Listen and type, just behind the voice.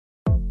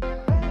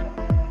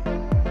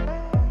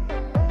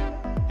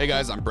Hey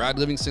guys, I'm Brad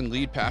Livingston,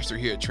 lead pastor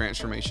here at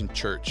Transformation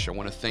Church. I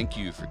want to thank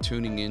you for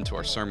tuning in to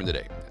our sermon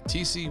today. At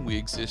TC, we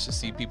exist to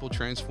see people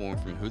transform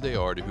from who they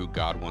are to who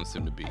God wants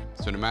them to be.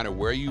 So no matter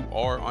where you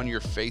are on your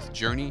faith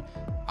journey,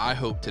 I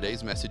hope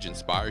today's message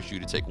inspires you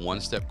to take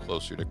one step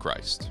closer to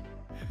Christ.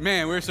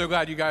 Man, we're so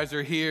glad you guys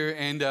are here,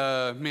 and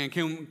man,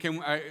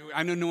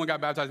 I know no one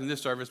got baptized in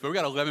this service, but we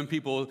got 11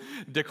 people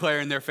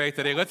declaring their faith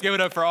today. Let's give it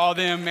up for all of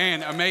them.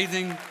 Man,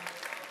 amazing.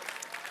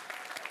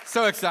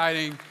 So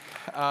exciting.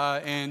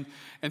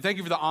 And thank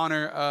you for the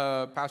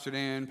honor, Pastor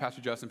Dan,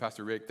 Pastor Justin,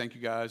 Pastor Rick. Thank you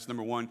guys.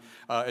 Number one,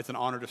 it's an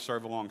honor to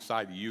serve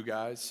alongside you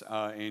guys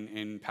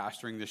in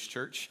pastoring this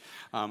church.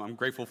 I'm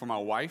grateful for my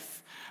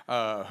wife,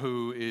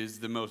 who is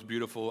the most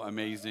beautiful,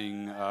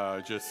 amazing,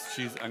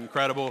 she's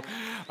incredible.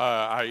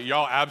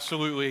 Y'all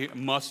absolutely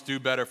must do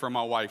better for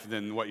my wife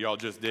than what y'all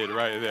just did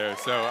right there.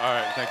 So, all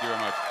right, thank you very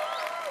much.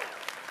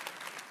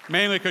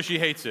 Mainly because she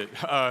hates it.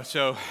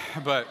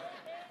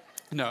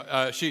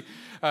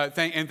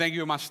 Thank you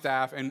to my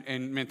staff,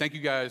 and man, thank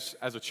you guys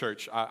as a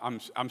church.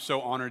 I'm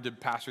so honored to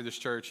pastor this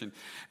church,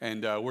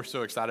 and we're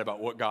so excited about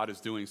what God is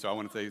doing. So I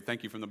want to say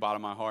thank you from the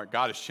bottom of my heart.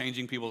 God is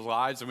changing people's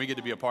lives, and we get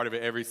to be a part of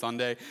it every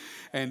Sunday,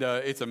 and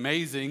it's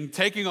amazing.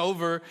 Taking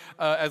over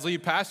as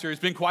lead pastor,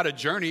 it's been quite a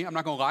journey. I'm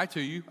not going to lie to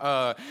you.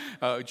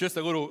 Just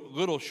a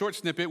little short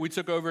snippet. We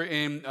took over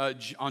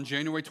on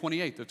January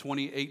 28th of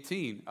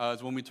 2018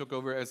 is when we took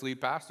over as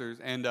lead pastors,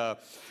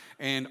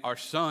 and our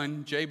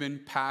son,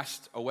 Jabin,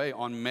 passed away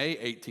on May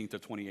 18th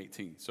of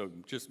 2018, so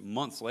just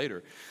months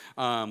later.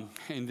 And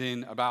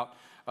then about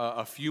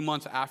a few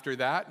months after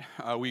that,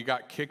 we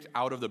got kicked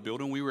out of the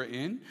building we were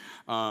in.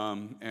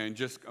 And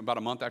just about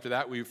a month after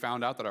that, we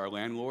found out that our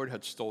landlord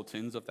had stole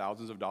tens of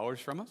thousands of dollars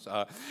from us.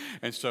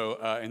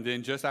 And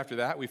then just after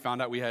that, we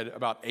found out we had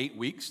about 8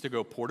 weeks to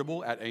go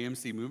portable at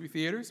AMC movie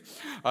theaters.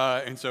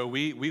 And so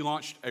we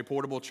launched a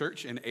portable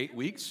church in 8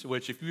 weeks,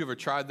 which if you ever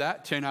tried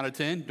that, 10 out of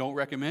 10, don't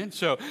recommend.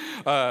 So,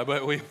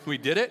 but we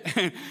did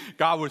it.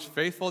 God was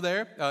faithful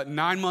there.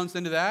 9 months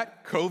into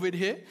that, COVID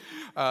hit.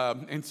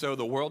 And so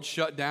the world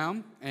shut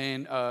down,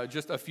 and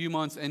just a few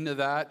months into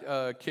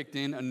that kicked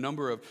in a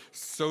number of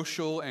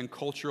social and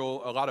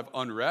cultural, a lot of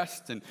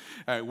unrest, and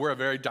we're a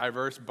very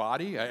diverse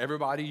body.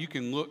 Everybody, you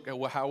can look at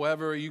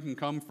however, you can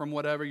come from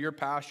whatever, your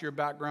past, your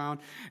background,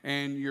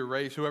 and your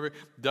race, whoever,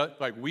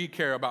 like we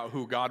care about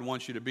who God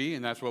wants you to be,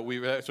 and that's what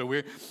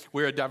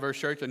we're a diverse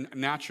church, and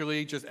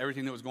naturally, just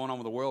everything that was going on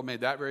with the world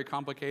made that very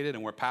complicated,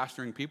 and we're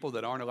pastoring people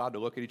that aren't allowed to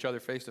look at each other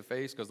face to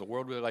face because the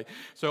world really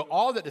so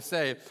all that to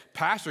say,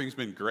 pastoring's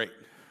been great.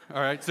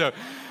 All right, so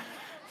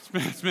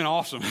it's been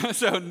awesome.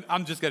 So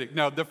I'm just kidding.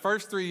 No, the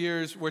first 3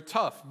 years were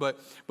tough, but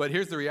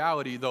here's the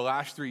reality: the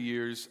last 3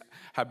 years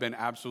have been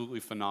absolutely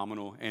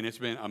phenomenal, and it's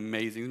been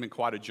amazing. It's been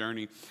quite a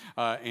journey.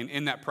 And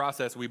in that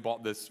process, we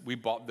bought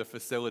the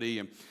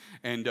facility,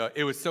 and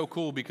it was so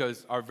cool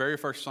because our very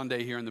first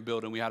Sunday here in the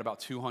building, we had about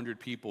 200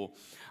 people,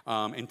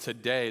 and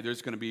today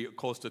there's going to be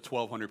close to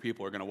 1,200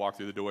 people are going to walk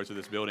through the doors of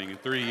this building in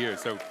 3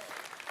 years. So.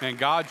 And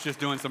God's just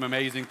doing some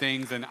amazing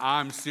things, and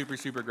I'm super,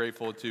 super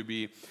grateful to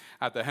be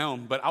at the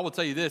helm. But I will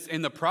tell you this,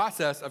 in the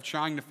process of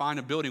trying to find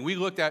a building, we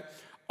looked at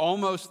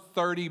almost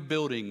 30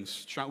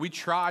 buildings. We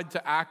tried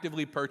to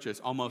actively purchase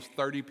almost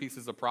 30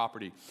 pieces of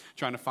property,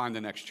 trying to find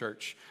the next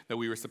church that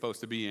we were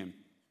supposed to be in.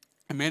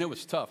 And man, it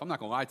was tough. I'm not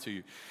going to lie to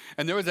you.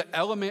 And there was an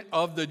element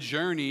of the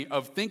journey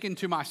of thinking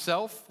to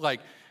myself,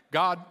 like,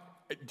 God,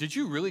 did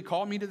you really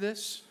call me to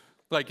this?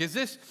 Like, is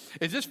this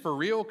for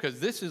real?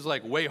 Because this is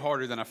like way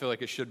harder than I feel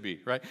like it should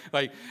be, right?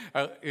 Like,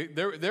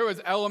 there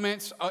was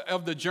elements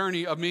of the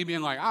journey of me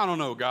being like, I don't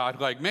know, God.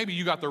 Like, maybe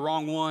you got the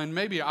wrong one.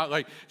 Maybe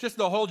just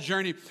the whole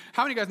journey.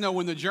 How many of you guys know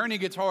when the journey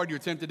gets hard, you're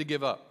tempted to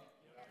give up,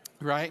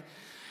 right?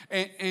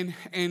 And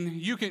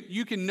you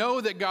can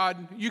know that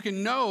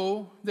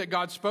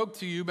God spoke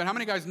to you, but how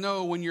many guys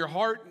know when your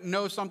heart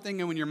knows something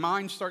and when your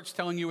mind starts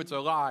telling you it's a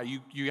lie,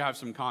 you have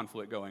some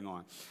conflict going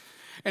on?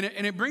 And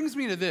it brings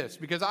me to this,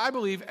 because I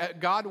believe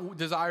God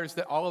desires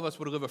that all of us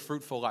would live a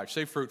fruitful life.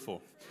 Say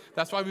fruitful.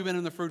 That's why we've been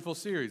in the Fruitful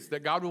Series,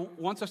 that God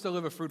wants us to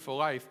live a fruitful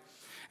life.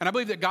 And I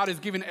believe that God has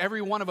given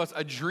every one of us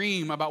a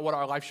dream about what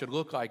our life should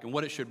look like and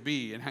what it should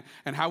be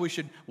and how we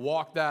should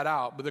walk that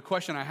out. But the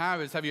question I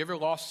have is, have you ever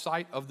lost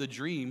sight of the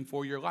dream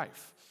for your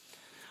life?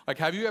 Like,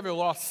 have you ever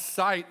lost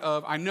sight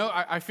of,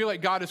 I feel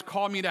like God has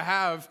called me to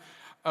have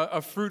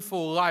a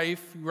fruitful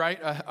life, right?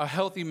 A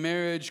healthy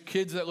marriage,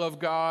 kids that love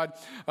God,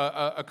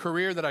 a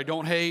career that I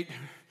don't hate,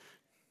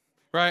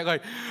 right?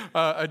 Like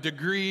a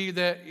degree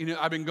that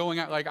I've been going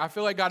at. Like, I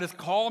feel like God has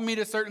called me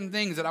to certain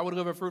things that I would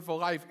live a fruitful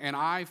life, and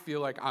I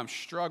feel like I'm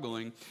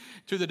struggling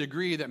to the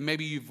degree that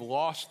maybe you've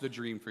lost the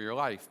dream for your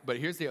life. But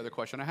here's the other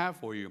question I have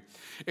for you: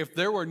 if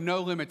there were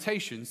no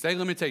limitations, say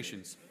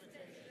limitations.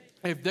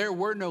 If there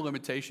were no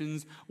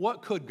limitations,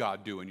 what could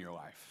God do in your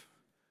life?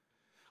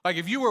 Like,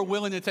 if you were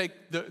willing to take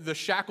the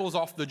shackles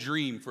off the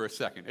dream for a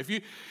second, if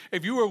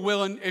you were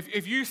willing,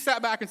 if you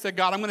sat back and said,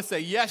 God, I'm going to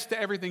say yes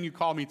to everything you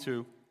call me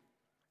to,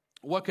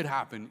 what could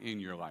happen in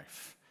your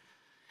life?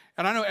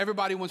 And I know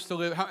everybody wants to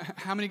live.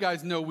 How many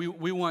guys know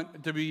we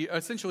want to be,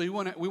 essentially, we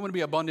want to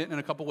be abundant in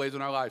a couple ways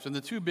in our lives. And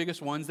the two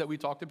biggest ones that we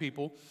talk to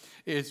people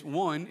is,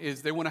 one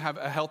is they want to have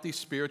a healthy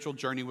spiritual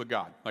journey with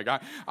God. Like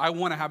I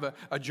want to have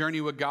a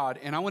journey with God.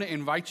 And I want to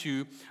invite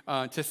you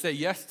to say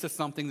yes to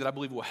something that I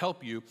believe will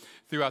help you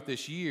throughout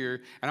this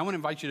year. And I want to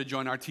invite you to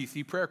join our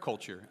TC prayer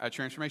culture at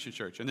Transformation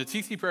Church. And the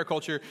TC prayer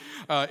culture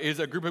is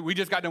a group we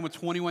just got done with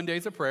 21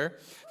 days of prayer.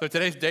 So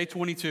today's day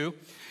 22.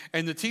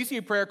 And the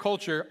TC prayer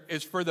culture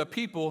is for the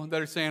people that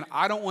are saying,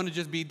 I don't want to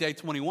just be day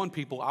 21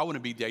 people, I want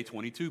to be day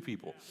 22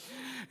 people.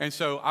 And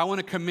so I want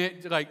to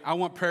commit, I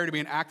want prayer to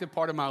be an active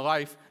part of my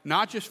life,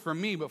 not just for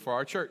me, but for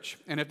our church.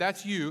 And if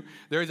that's you,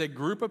 there is a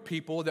group of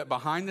people that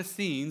behind the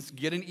scenes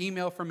get an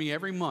email from me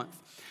every month.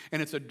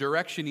 And it's a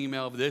direction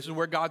email of this is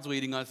where God's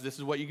leading us, this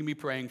is what you can be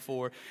praying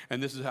for,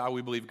 and this is how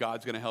we believe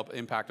God's going to help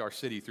impact our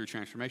city through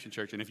Transformation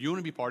Church. And if you want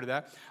to be part of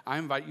that, I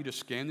invite you to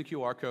scan the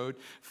QR code,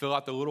 fill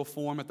out the little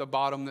form at the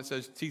bottom that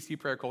says TC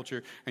Prayer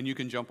Culture, and you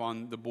can jump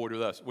on the board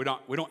with us. We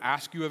don't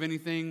ask you of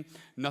anything,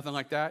 nothing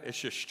like that. It's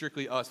just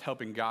strictly us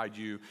helping guide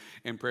you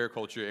in prayer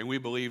culture, and we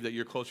believe that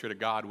you're closer to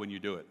God when you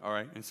do it, all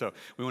right? And so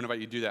we want to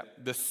invite you to do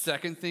that. The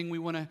second thing we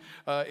want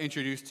to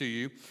introduce to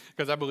you,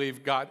 because I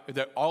believe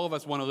that all of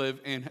us want to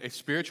live in a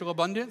spiritual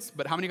abundance,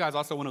 but how many guys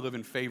also want to live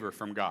in favor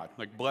from God,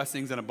 like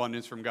blessings and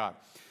abundance from God?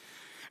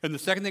 And the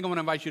second thing I want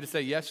to invite you to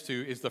say yes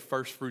to is the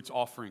first fruits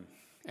offering.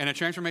 And at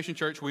Transformation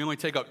Church, we only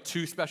take up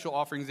 2 special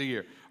offerings a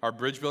year. Our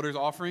Bridge Builders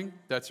offering,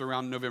 that's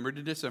around November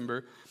to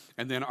December,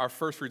 and then our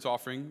first fruits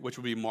offering, which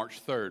will be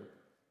March 3rd.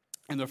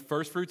 And the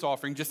first fruits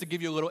offering, just to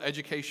give you a little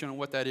education on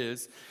what that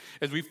is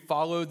we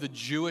follow the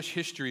Jewish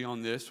history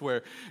on this,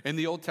 where in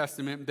the Old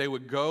Testament, they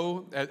would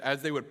go,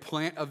 as they would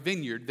plant a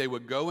vineyard, they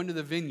would go into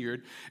the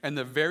vineyard, and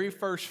the very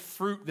first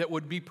fruit that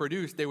would be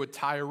produced, they would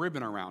tie a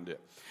ribbon around it.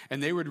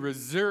 And they would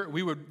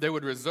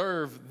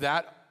reserve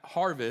that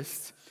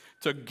harvest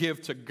to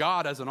give to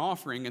God as an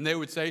offering. And they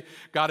would say,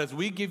 God, as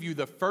we give you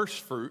the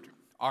first fruit,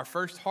 our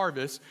first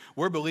harvest,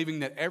 we're believing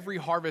that every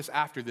harvest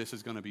after this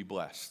is going to be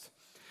blessed.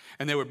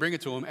 And they would bring it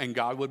to him, and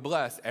God would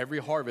bless every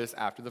harvest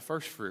after the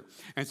first fruit.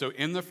 And so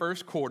in the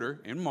first quarter,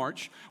 in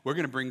March, we're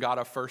going to bring God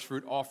a first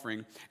fruit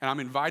offering. And I'm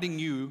inviting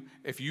you,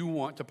 if you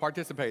want to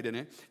participate in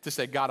it, to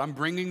say, God, I'm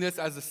bringing this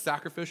as a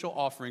sacrificial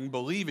offering,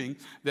 believing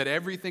that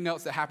everything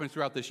else that happens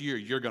throughout this year,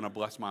 you're going to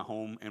bless my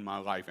home and my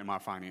life and my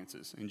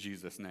finances in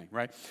Jesus' name,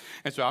 right?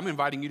 And so I'm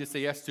inviting you to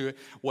say yes to it.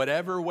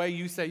 Whatever way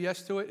you say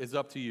yes to it is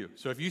up to you.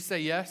 So if you say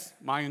yes,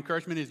 my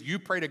encouragement is you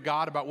pray to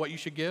God about what you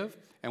should give.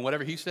 And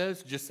whatever he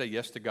says, just say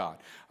yes to God.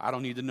 I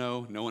don't need to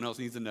know. No one else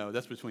needs to know.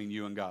 That's between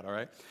you and God, all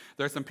right?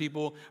 There are some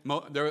people,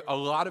 a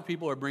lot of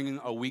people are bringing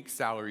a week's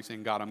salary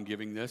saying, God, I'm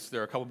giving this. There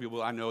are a couple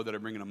people I know that are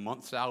bringing a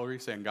month's salary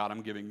saying, God,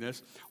 I'm giving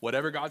this.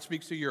 Whatever God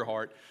speaks to your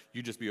heart,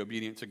 you just be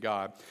obedient to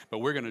God. But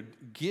we're going to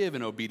give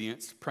in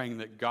obedience, praying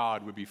that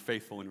God would be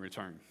faithful in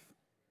return.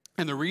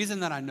 And the reason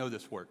that I know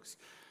this works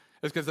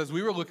is because as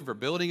we were looking for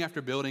building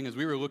after building, as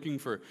we were looking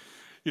for,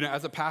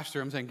 as a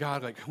pastor, I'm saying,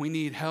 God, we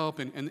need help.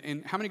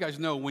 And how many guys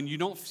know when you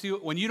don't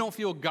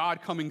feel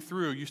God coming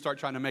through, you start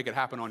trying to make it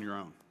happen on your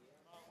own?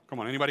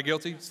 Come on, anybody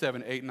guilty?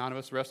 7, 8, 9 of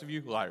us, the rest of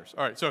you, liars.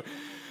 All right, so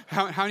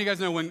how many of you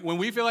guys know when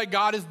we feel like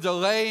God is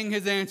delaying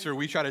his answer,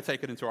 we try to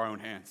take it into our own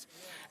hands?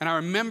 And I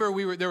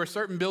remember there were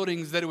certain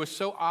buildings that it was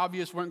so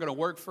obvious weren't going to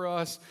work for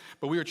us,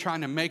 but we were trying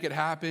to make it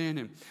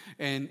happen.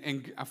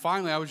 And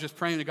finally, I was just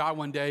praying to God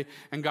one day,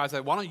 and God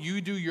said, why don't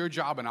you do your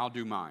job and I'll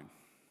do mine?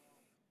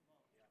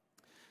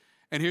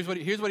 And here's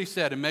what he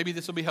said, and maybe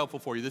this will be helpful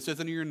for you. This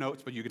isn't in your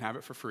notes, but you can have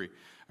it for free.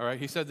 All right,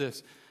 he said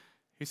this.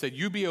 He said,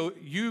 you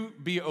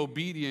be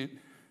obedient,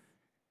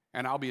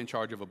 and I'll be in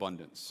charge of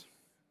abundance.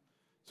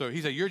 So he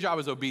said, your job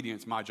is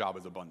obedience, my job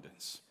is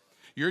abundance.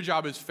 Your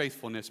job is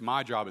faithfulness,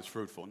 my job is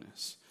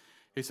fruitfulness.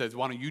 He says,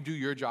 why don't you do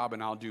your job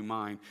and I'll do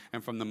mine?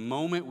 And from the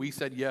moment we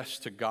said yes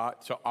to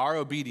God, to our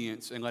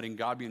obedience and letting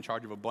God be in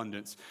charge of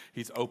abundance,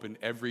 he's opened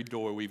every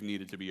door we've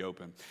needed to be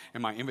open.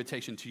 And my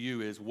invitation to you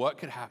is, what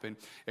could happen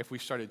if we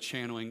started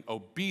channeling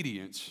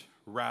obedience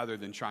rather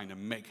than trying to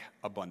make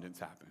abundance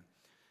happen?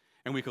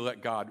 And we could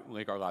let God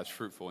make our lives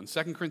fruitful. In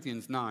 2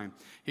 Corinthians 9,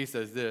 he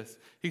says this.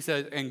 He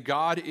says, and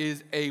God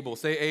is able,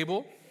 say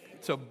able,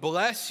 to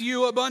bless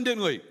you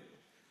abundantly,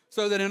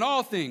 so that in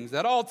all things,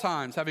 at all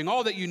times, having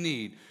all that you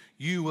need,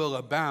 you will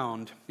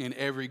abound in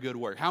every good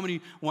work. How many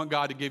want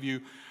God to give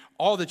you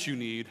all that you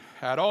need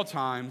at all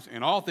times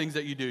and all things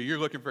that you do? You're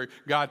looking for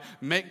God,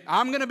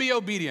 I'm going to be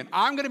obedient.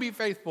 I'm going to be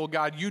faithful.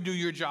 God, you do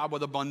your job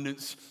with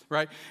abundance,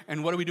 right?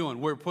 And what are we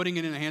doing? We're putting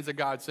it in the hands of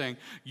God, saying,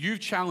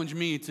 you've challenged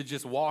me to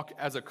just walk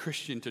as a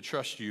Christian, to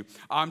trust you.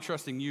 I'm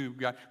trusting you,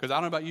 God, because I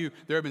don't know about you.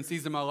 There have been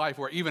seasons in my life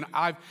where even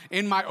I've,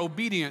 in my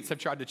obedience, have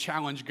tried to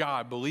challenge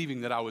God,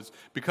 believing that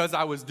because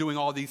I was doing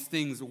all these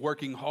things,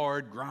 working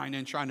hard,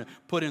 grinding, trying to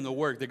put in the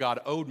work, that God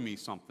owed me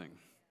something.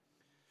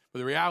 But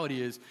the reality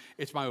is,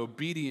 it's my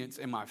obedience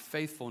and my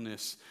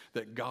faithfulness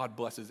that God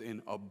blesses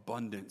in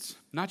abundance.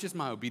 Not just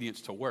my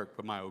obedience to work,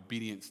 but my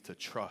obedience to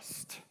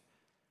trust.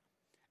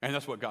 And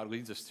that's what God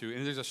leads us to.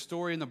 And there's a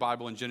story in the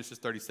Bible in Genesis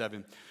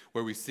 37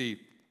 where we see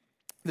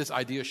this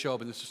idea show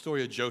up, and it's the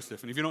story of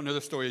Joseph. And if you don't know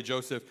the story of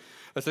Joseph,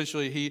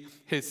 essentially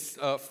his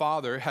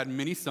father had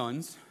many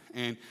sons,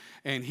 and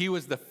he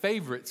was the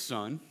favorite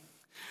son.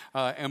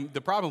 And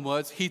the problem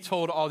was he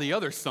told all the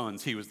other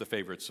sons he was the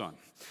favorite son.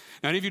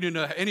 Now, any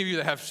of you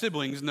that have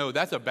siblings know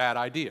that's a bad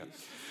idea,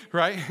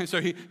 right? And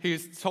so he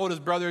told his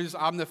brothers,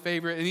 I'm the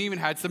favorite, and he even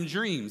had some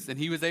dreams, and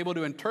he was able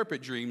to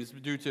interpret dreams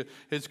due to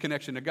his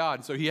connection to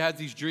God. So he had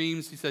these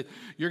dreams. He said,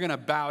 you're going to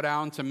bow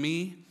down to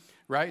me,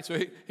 right? So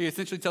he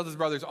essentially tells his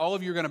brothers, all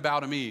of you are going to bow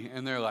to me,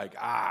 and they're like,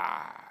 because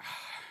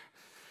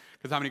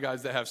how many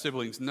guys that have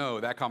siblings know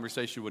that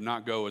conversation would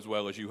not go as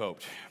well as you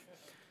hoped,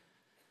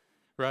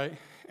 right?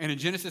 And in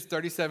Genesis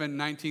 37,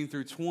 19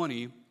 through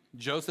 20,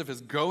 Joseph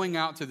is going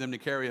out to them to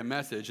carry a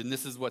message, and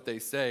this is what they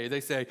say.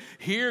 They say,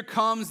 here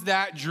comes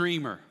that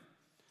dreamer.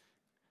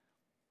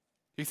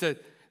 They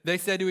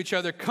said to each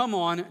other, come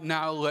on,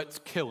 now let's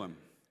kill him.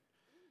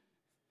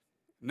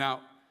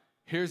 Now,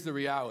 here's the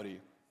reality.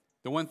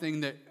 The one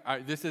thing that,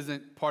 this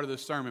isn't part of the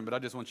sermon, but I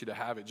just want you to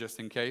have it just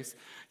in case.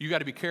 You got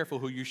to be careful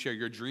who you share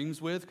your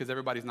dreams with, because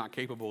everybody's not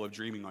capable of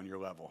dreaming on your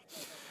level.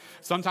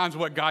 Sometimes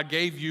what God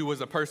gave you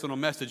was a personal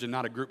message and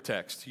not a group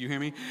text. You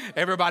hear me?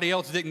 Everybody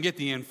else didn't get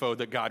the info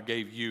that God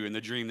gave you and the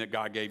dream that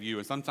God gave you.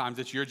 And sometimes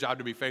it's your job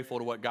to be faithful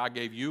to what God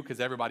gave you because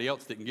everybody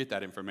else didn't get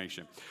that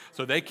information.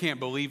 So they can't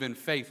believe in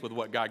faith with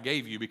what God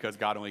gave you because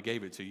God only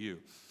gave it to you.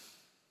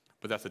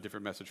 But that's a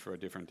different message for a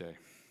different day.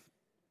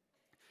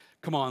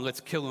 Come on,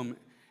 let's kill him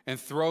and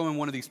throw him in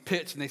one of these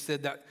pits. And they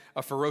said that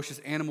a ferocious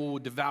animal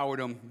would devour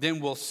him. Then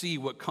we'll see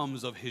what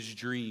comes of his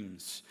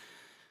dreams.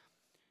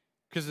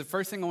 Because the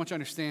first thing I want you to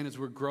understand is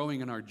we're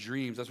growing in our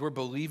dreams, as we're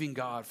believing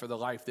God for the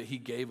life that he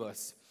gave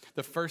us.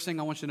 The first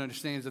thing I want you to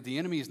understand is that the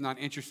enemy is not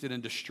interested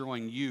in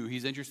destroying you.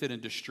 He's interested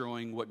in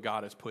destroying what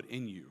God has put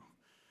in you.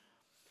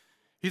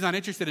 He's not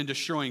interested in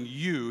destroying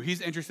you. He's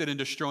interested in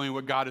destroying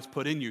what God has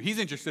put in you. He's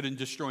interested in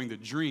destroying the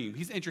dream.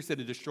 He's interested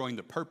in destroying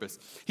the purpose.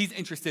 He's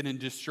interested in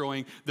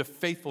destroying the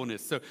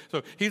faithfulness. So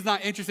he's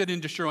not interested in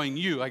destroying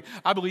you. Like,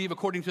 I believe,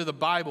 according to the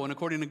Bible and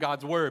according to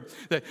God's word,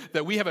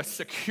 that we have a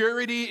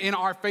security in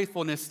our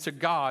faithfulness to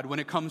God when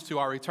it comes to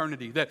our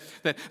eternity. That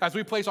as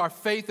we place our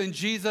faith in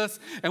Jesus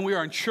and we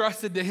are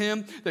entrusted to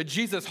him, that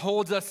Jesus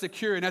holds us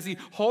secure. And as he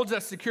holds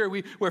us secure,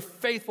 we're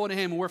faithful to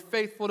him and we're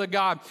faithful to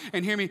God.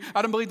 And hear me,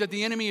 I don't believe that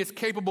the enemy is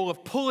capable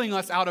of pulling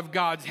us out of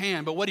God's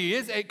hand, but what he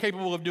is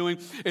capable of doing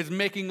is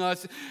making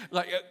us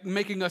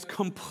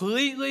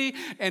completely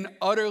and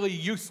utterly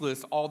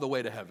useless all the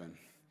way to heaven.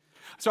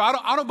 So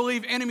I don't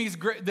believe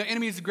the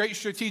enemy's great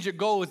strategic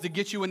goal is to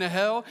get you into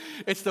hell.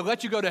 It's to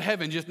let you go to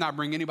heaven, just not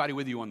bring anybody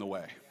with you on the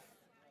way.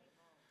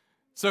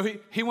 So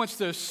he wants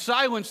to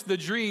silence the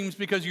dreams,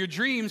 because your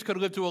dreams could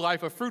live to a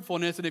life of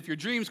fruitfulness, and if your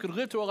dreams could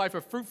live to a life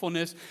of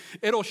fruitfulness,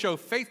 it'll show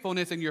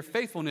faithfulness, and your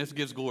faithfulness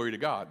gives glory to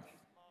God.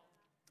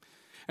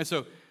 And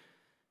so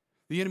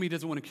the enemy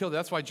doesn't want to kill.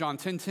 That's why John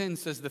 10:10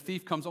 says the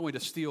thief comes only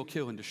to steal,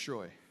 kill, and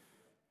destroy.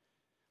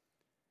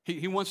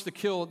 He wants to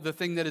kill the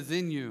thing that is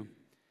in you.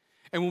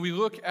 And when we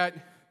look at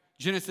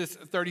Genesis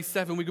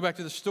 37, we go back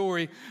to the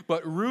story,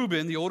 but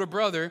Reuben, the older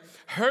brother,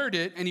 heard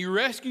it, and he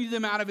rescued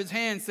them out of his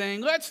hand,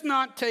 saying, let's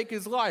not take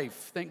his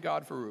life. Thank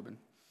God for Reuben.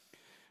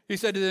 He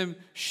said to them,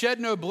 shed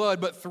no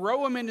blood, but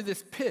throw him into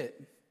this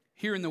pit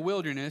here in the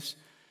wilderness,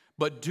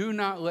 but do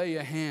not lay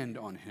a hand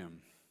on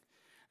him.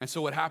 And so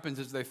what happens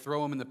is they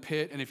throw him in the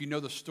pit, and if you know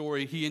the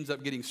story, he ends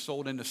up getting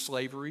sold into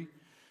slavery,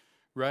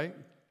 right?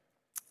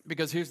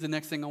 Because here's the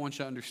next thing I want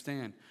you to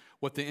understand.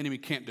 What the enemy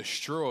can't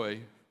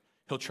destroy,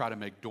 he'll try to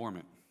make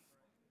dormant.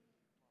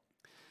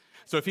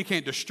 So if he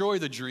can't destroy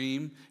the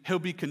dream, he'll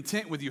be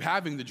content with you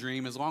having the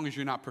dream as long as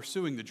you're not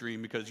pursuing the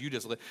dream, because you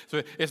just...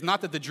 So it's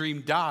not that the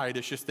dream died,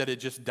 it's just that it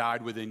just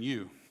died within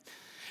you.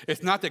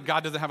 It's not that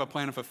God doesn't have a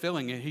plan of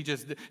fulfilling it.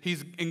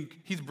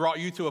 He's brought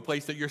you to a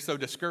place that you're so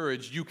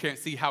discouraged you can't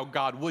see how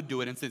God would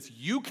do it. And since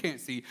you can't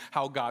see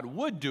how God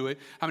would do it,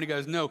 how many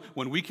guys know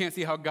when we can't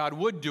see how God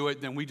would do it,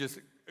 then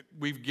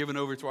we've given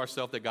over to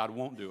ourselves that God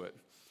won't do it.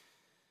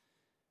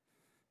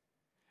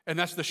 And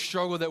that's the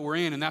struggle that we're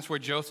in, and that's where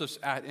Joseph's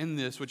at in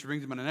this, which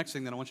brings me to the next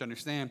thing that I want you to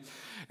understand,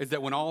 is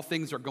that when all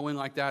things are going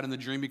like that and the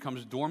dream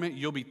becomes dormant,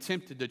 you'll be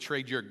tempted to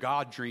trade your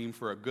God dream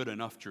for a good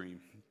enough dream.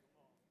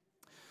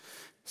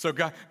 So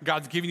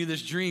God's giving you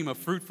this dream of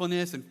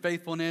fruitfulness and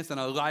faithfulness and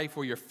a life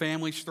where your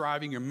family's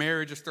thriving, your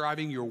marriage is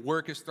thriving, your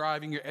work is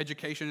thriving, your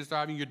education is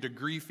thriving, your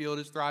degree field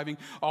is thriving.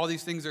 All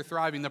these things are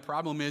thriving. The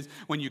problem is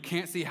when you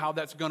can't see how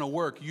that's going to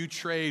work, you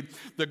trade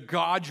the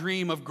God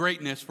dream of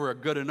greatness for a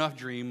good enough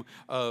dream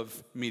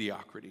of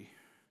mediocrity.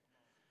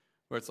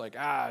 Where it's like,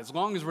 as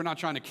long as we're not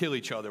trying to kill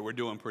each other, we're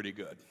doing pretty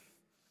good.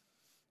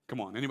 Come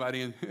on,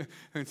 anybody?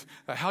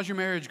 How's your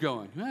marriage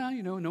going? Well,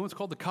 no one's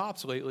called the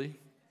cops lately.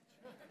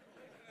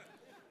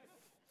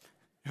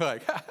 You're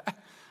like,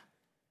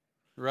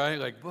 right?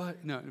 Like,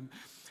 what? No.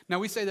 Now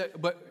we say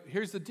that, but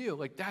here's the deal.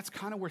 Like, that's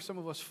kind of where some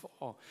of us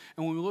fall.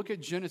 And when we look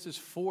at Genesis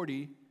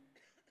 40,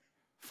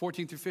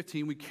 14 through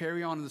 15, we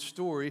carry on in the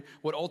story.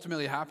 What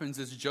ultimately happens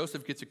is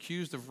Joseph gets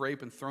accused of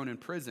rape and thrown in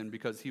prison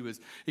because he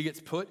gets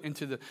put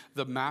into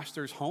the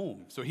master's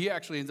home. So he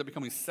actually ends up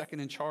becoming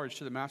second in charge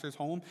to the master's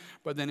home,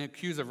 but then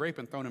accused of rape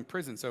and thrown in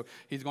prison. So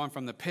he's gone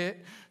from the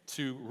pit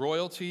to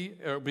royalty,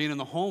 or being in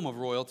the home of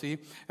royalty,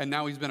 and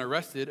now he's been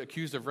arrested,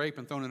 accused of rape,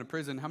 and thrown into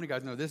prison. How many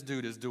guys know this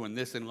dude is doing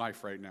this in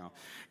life right now?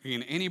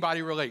 Can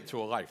anybody relate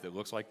to a life that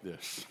looks like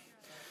this?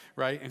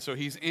 Right? And so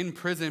he's in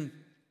prison.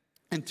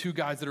 And two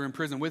guys that are in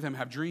prison with him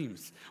have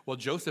dreams. Well,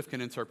 Joseph can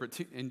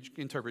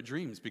interpret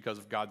dreams because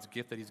of God's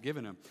gift that he's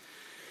given him.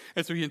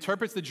 And so he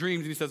interprets the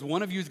dreams, and he says,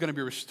 one of you is going to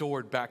be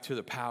restored back to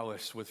the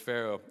palace with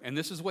Pharaoh. And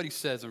this is what he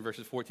says in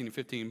verses 14 and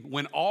 15.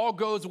 When all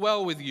goes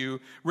well with you,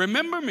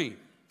 remember me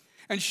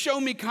and show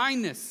me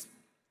kindness.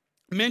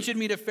 Mention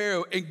me to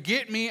Pharaoh and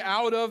get me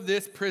out of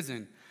this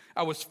prison.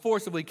 I was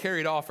forcibly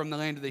carried off from the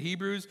land of the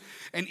Hebrews.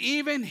 And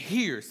even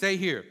here, say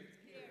here.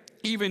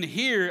 Even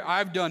here,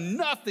 I've done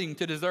nothing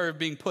to deserve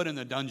being put in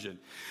the dungeon.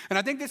 And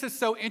I think this is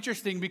so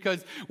interesting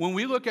because when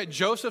we look at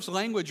Joseph's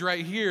language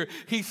right here,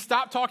 he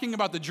stopped talking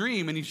about the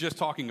dream and he's just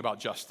talking about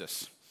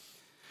justice.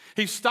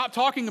 He stopped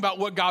talking about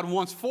what God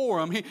wants for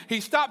him. He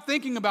stopped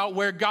thinking about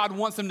where God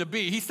wants him to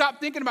be. He stopped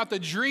thinking about the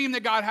dream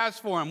that God has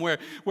for him, where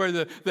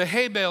the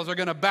hay bales are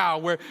going to bow,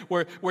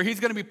 where he's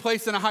going to be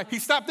placed in a high. He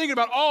stopped thinking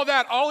about all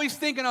that. All he's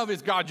thinking of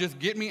is, God, just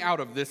get me out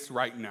of this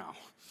right now.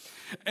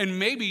 And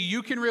maybe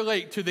you can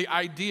relate to the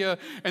idea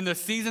and the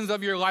seasons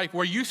of your life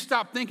where you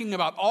stop thinking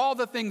about all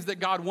the things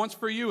that God wants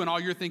for you and all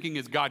you're thinking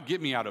is, God,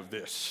 get me out of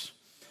this.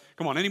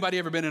 Come on, anybody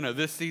ever been in a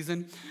this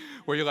season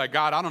where you're like,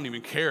 God, I don't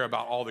even care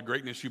about all the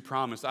greatness you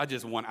promised. I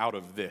just want out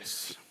of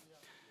this.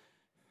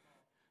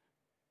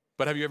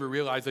 But have you ever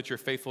realized that your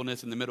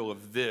faithfulness in the middle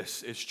of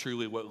this is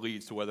truly what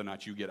leads to whether or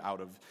not you get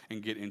out of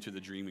and get into the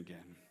dream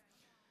again?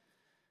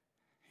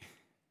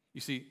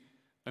 You see,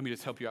 let me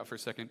just help you out for a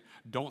second.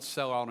 Don't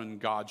sell out on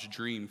God's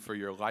dream for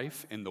your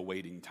life in the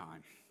waiting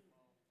time.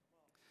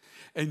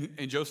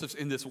 And Joseph's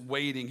in this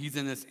waiting. He's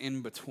in this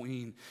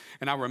in-between.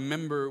 And I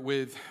remember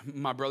with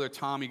my brother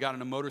Tom, he got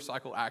in a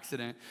motorcycle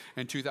accident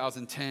in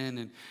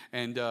 2010.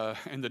 And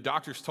the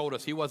doctors told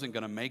us he wasn't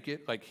going to make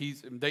it. Like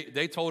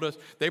they told us,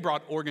 they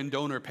brought organ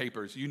donor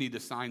papers. You need to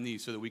sign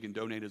these so that we can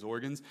donate his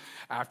organs.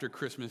 After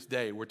Christmas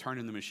Day, we're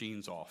turning the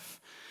machines off.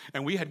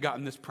 And we had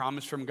gotten this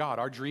promise from God.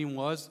 Our dream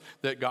was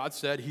that God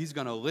said he's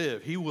going to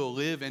live. He will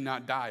live and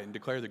not die and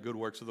declare the good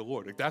works of the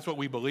Lord. Like that's what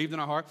we believed in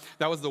our heart.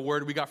 That was the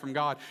word we got from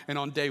God. And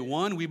on day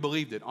 1, we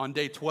believed it. On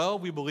day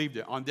 12, we believed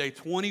it. On day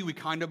 20, we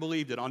kind of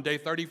believed it. On day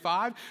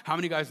 35, how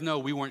many guys know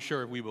we weren't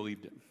sure if we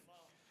believed it?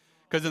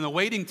 Because in the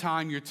waiting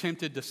time, you're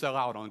tempted to sell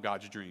out on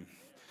God's dream.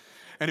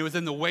 And it was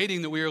in the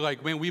waiting that we were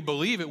like, man, we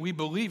believe it. We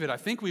believe it. I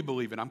think we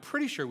believe it. I'm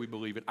pretty sure we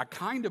believe it. I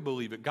kind of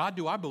believe it. God,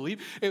 do I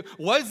believe it?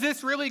 Was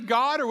this really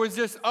God, or was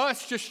this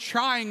us just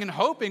trying and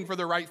hoping for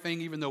the right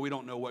thing, even though we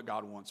don't know what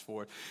God wants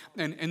for it?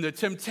 And the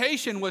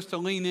temptation was to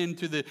lean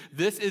into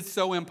this is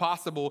so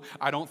impossible,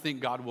 I don't think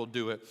God will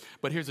do it.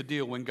 But here's the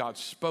deal. When God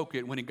spoke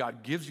it, when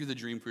God gives you the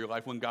dream for your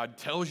life, when God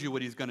tells you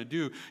what he's going to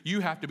do, you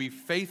have to be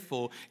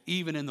faithful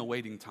even in the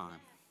waiting time.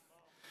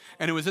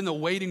 And it was in the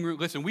waiting room.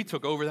 Listen, we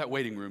took over that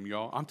waiting room,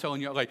 y'all. I'm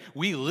telling you, like,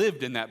 we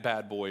lived in that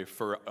bad boy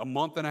for a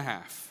month and a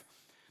half.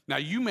 Now,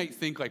 you may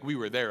think like we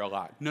were there a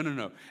lot.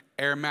 No.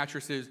 Air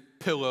mattresses,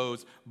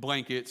 pillows,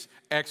 blankets,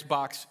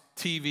 Xbox,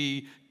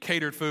 TV,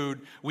 catered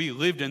food. We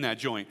lived in that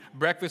joint.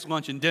 Breakfast,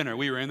 lunch, and dinner,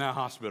 we were in that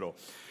hospital.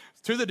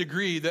 To the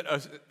degree that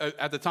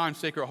at the time,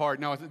 Sacred Heart,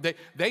 now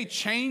they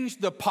changed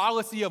the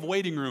policy of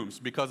waiting rooms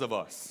because of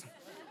us.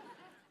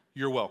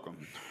 You're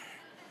welcome.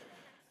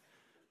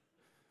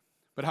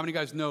 But how many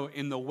guys know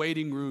in the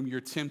waiting room,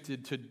 you're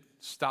tempted to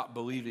stop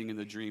believing in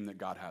the dream that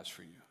God has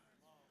for you?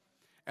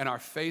 And our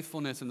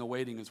faithfulness in the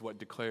waiting is what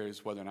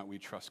declares whether or not we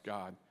trust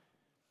God.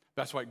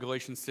 That's why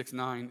Galatians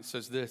 6:9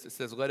 says this. It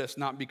says, let us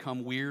not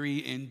become weary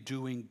in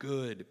doing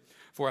good,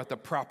 for at the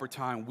proper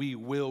time we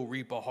will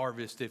reap a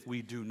harvest if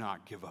we do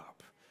not give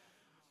up.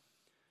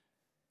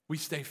 We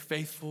stay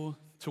faithful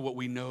to what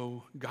we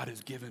know God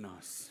has given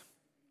us.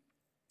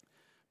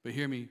 But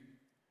hear me,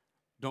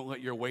 don't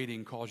let your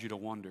waiting cause you to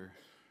wonder.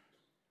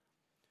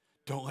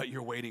 Don't let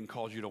your waiting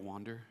cause you to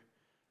wander.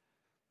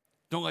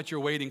 Don't let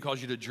your waiting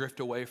cause you to drift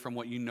away from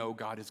what you know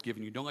God has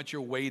given you. Don't let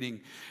your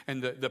waiting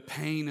and the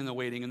pain in the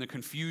waiting and the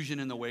confusion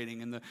in the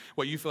waiting and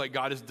what you feel like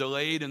God is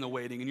delayed in the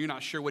waiting and you're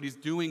not sure what he's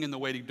doing in the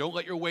waiting. Don't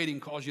let your waiting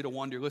cause you to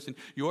wander. Listen,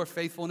 your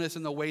faithfulness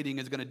in the waiting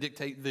is going to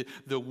dictate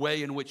the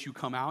way in which you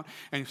come out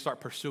and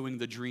start pursuing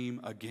the dream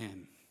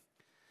again.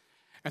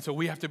 And so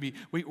we have to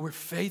we're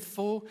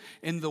faithful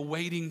in the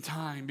waiting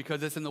time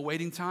because it's in the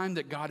waiting time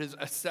that God is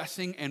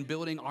assessing and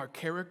building our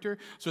character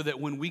so that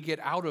when we get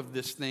out of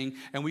this thing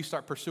and we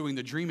start pursuing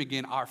the dream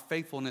again, our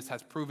faithfulness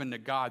has proven to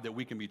God that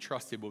we can be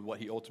trusted with what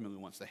he ultimately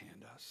wants to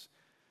hand us.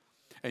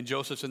 And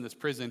Joseph's in this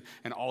prison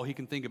and all he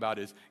can think about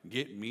is,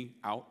 get me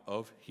out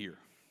of here.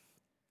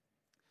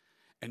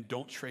 And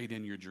don't trade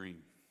in your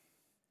dream.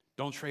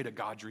 Don't trade a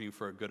God dream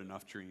for a good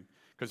enough dream.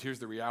 Because here's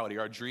the reality.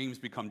 Our dreams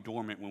become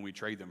dormant when we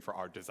trade them for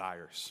our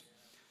desires.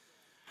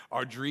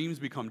 Our dreams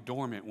become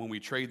dormant when we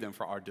trade them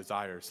for our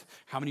desires.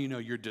 How many of you know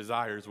your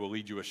desires will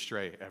lead you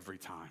astray every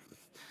time?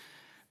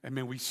 And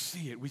man, we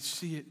see it. We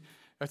see it.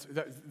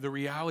 The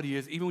reality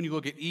is, even when you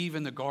look at Eve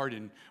in the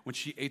garden, when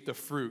she ate the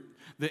fruit,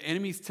 the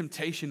enemy's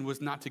temptation was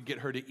not to get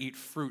her to eat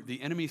fruit.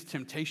 The enemy's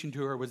temptation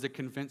to her was to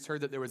convince her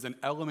that there was an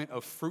element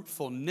of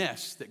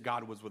fruitfulness that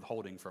God was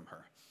withholding from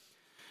her.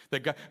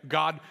 That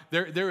God,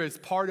 there is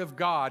part of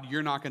God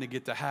you're not going to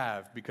get to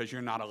have because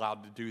you're not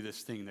allowed to do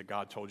this thing that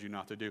God told you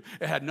not to do.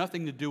 It had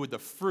nothing to do with the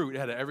fruit. It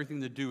had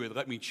everything to do with,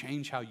 let me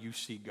change how you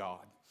see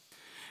God.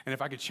 And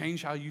if I could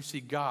change how you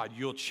see God,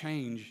 you'll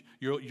trade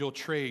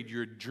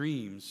your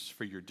dreams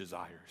for your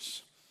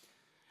desires.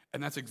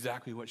 And that's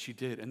exactly what she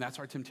did. And that's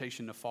our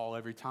temptation to fall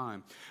every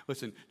time.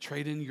 Listen,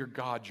 trade in your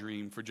God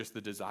dream for just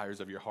the desires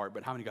of your heart.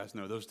 But how many of you guys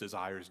know those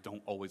desires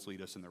don't always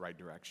lead us in the right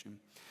direction?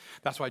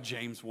 That's why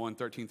James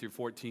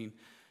 1:13-14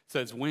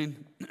 says,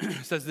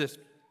 says this,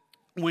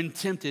 when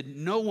tempted,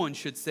 no one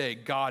should say,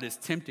 God is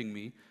tempting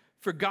me.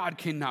 For God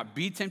cannot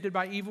be tempted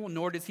by evil,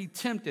 nor does he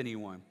tempt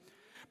anyone.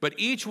 But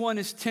each one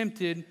is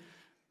tempted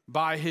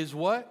by his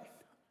what?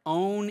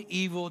 Own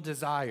evil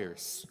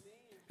desires.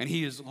 And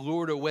he is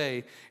lured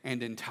away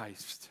and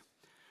enticed.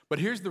 But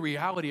here's the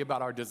reality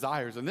about our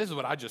desires, and this is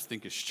what I just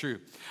think is true.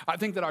 I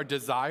think that our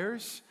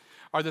desires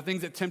are the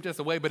things that tempt us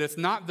away, but it's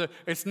not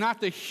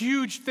the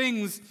huge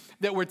things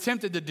that we're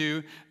tempted to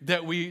do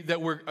that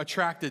we're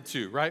attracted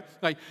to, right?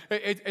 Like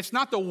it's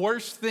not the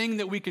worst thing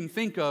that we can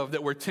think of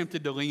that we're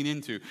tempted to lean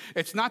into.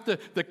 It's not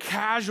the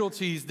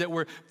casualties that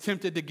we're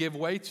tempted to give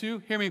way to.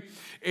 Hear me?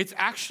 It's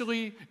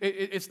actually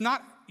it's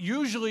not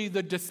usually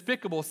the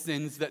despicable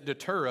sins that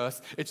deter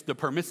us. It's the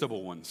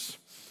permissible ones.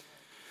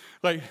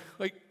 Like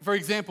for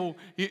example,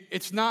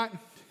 it's not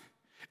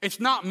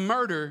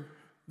murder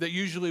that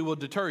usually will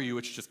deter you.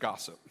 It's just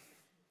gossip.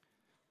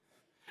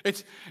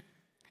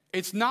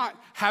 It's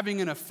not having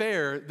an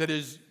affair that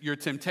is your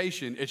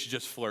temptation. It's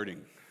just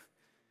flirting.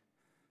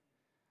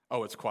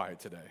 Oh, it's quiet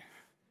today.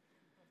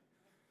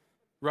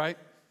 Right?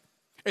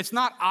 It's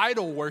not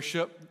idol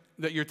worship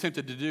that you're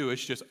tempted to do.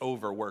 It's just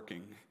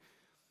overworking.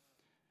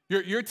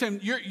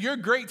 Your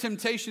great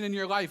temptation in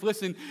your life,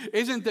 listen,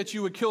 isn't that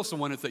you would kill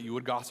someone, it's that you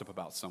would gossip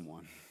about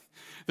someone.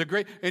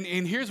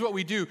 And here's what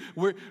we do.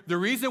 The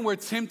reason we're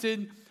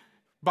tempted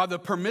by the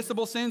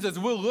permissible sins is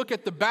we'll look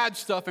at the bad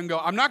stuff and go,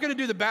 I'm not going to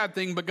do the bad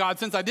thing, but God,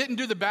 since I didn't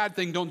do the bad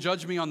thing, don't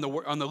judge me on the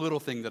little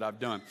thing that I've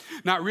done.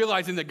 Not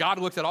realizing that God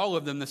looks at all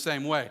of them the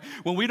same way.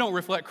 When we don't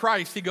reflect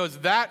Christ, he goes,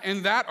 that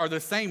and that are the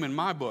same in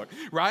my book,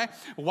 right?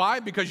 Why?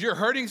 Because you're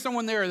hurting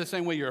someone there the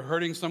same way you're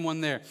hurting someone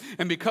there.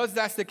 And because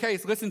that's the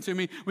case, listen to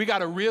me, we got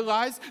to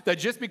realize that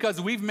just because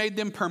we've made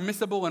them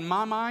permissible in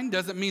my mind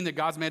doesn't mean that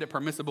God's made it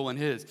permissible in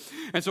his.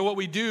 And so what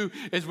we do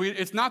is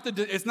it's not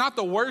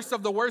the worst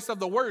of the worst of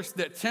the worst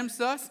that tempts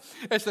us.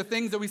 It's the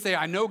things that we say,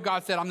 I know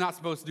God said I'm not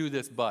supposed to do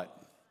this, but.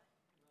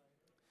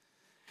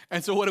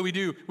 And so what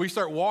do? We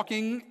start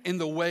walking in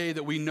the way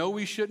that we know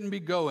we shouldn't be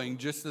going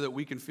just so that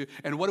we can feel.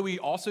 And what do we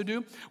also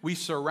do? We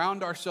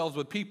surround ourselves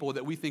with people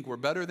that we think we're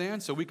better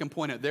than so we can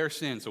point at their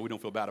sin so we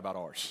don't feel bad about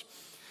ours.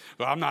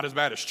 But I'm not as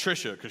bad as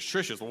Trisha because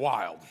Trisha's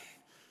wild.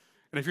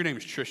 And if your name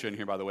is Trisha in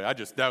here, by the way,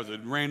 that was a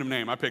random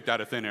name. I picked out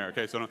of thin air,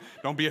 okay? So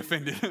don't be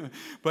offended.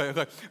 But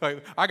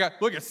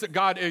look at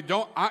God.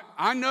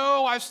 I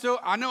know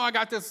I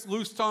got this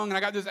loose tongue and I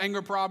got this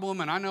anger problem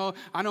and I know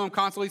I'm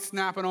constantly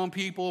snapping on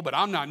people, but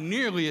I'm not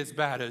nearly as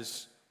bad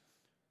as.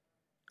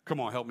 Come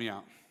on, help me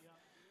out.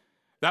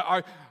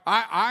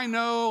 I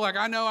know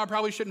I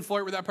probably shouldn't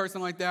flirt with that person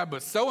like that,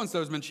 but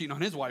so-and-so's been cheating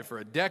on his wife for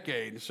a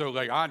decade. So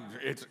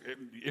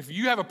if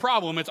you have a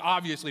problem, it's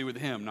obviously with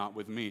him, not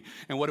with me.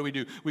 And what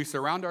do? We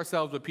surround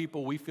ourselves with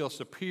people we feel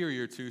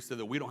superior to so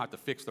that we don't have to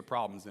fix the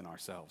problems in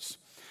ourselves.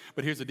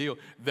 But here's the deal.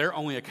 They're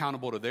only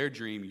accountable to their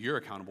dream. You're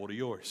accountable to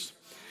yours.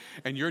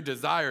 And your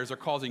desires are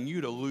causing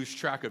you to lose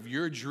track of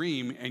your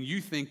dream, and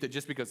you think that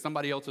just because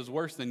somebody else is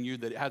worse than you,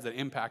 that it has an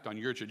impact on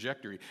your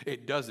trajectory.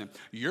 It doesn't.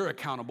 You're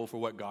accountable for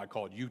what God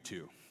called you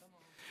to,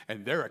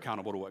 and they're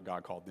accountable to what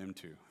God called them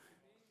to. And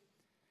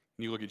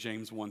you look at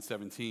James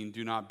 1:17,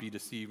 do not be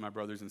deceived, my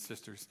brothers and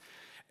sisters.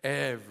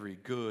 Every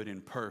good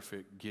and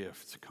perfect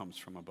gift comes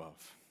from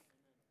above.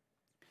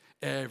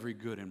 Every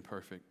good and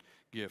perfect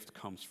gift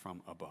comes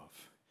from above.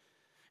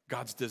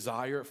 God's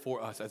desire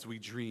for us as we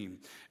dream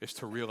is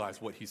to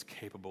realize what he's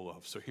capable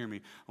of. So hear me,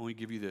 I want to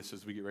give you this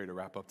as we get ready to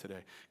wrap up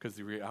today, because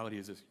the reality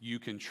is this, you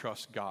can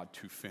trust God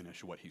to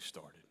finish what he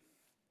started.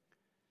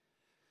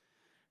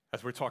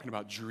 As we're talking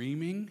about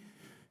dreaming,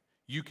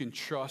 you can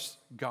trust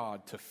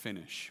God to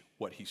finish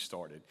what he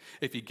started.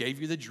 If he gave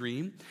you the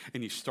dream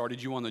and he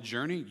started you on the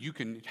journey, you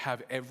can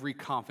have every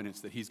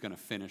confidence that he's going to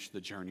finish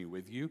the journey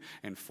with you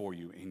and for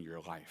you in your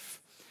life.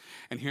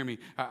 And hear me,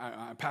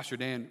 Pastor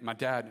Dan, my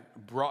dad,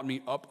 brought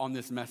me up on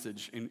this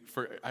message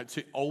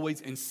to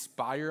always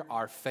inspire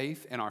our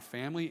faith in our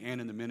family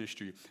and in the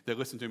ministry. That,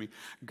 listen to me,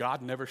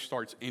 God never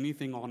starts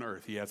anything on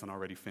earth he hasn't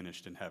already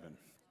finished in heaven.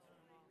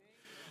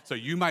 So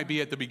you might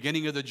be at the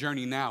beginning of the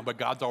journey now, but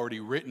God's already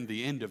written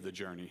the end of the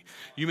journey.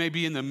 You may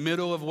be in the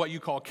middle of what you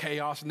call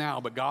chaos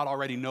now, but God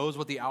already knows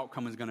what the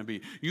outcome is going to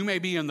be. You may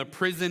be in the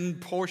prison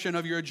portion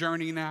of your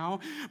journey now,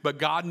 but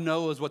God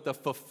knows what the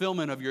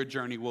fulfillment of your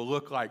journey will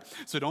look like.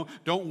 So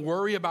don't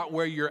worry about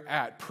where you're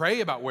at.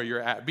 Pray about where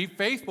you're at. Be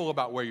faithful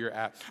about where you're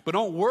at. But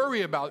don't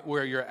worry about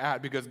where you're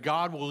at, because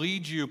God will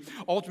lead you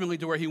ultimately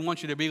to where he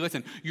wants you to be.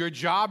 Listen, your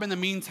job in the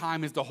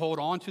meantime is to hold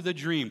on to the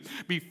dream.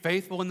 Be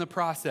faithful in the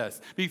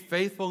process. Be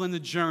faithful in the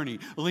journey.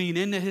 Lean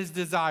into his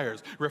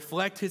desires.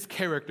 Reflect his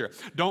character.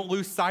 Don't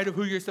lose sight of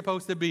who you're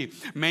supposed to be.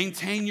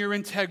 Maintain your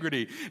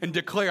integrity and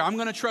declare, I'm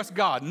going to trust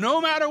God.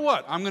 No matter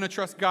what, I'm going to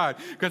trust God,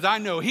 because I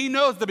know he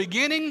knows the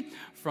beginning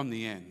from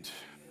the end.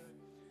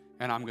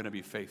 And I'm going to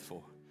be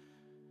faithful,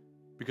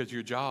 because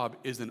your job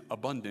isn't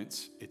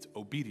abundance, it's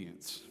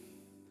obedience.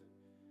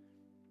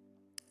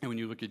 And when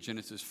you look at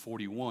Genesis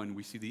 41,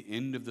 we see the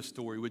end of the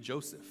story with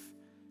Joseph.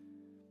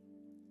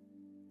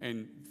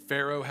 And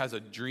Pharaoh has a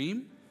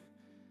dream,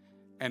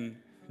 and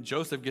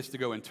Joseph gets to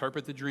go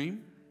interpret the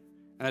dream.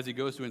 And as he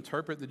goes to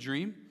interpret the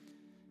dream,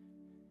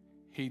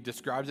 he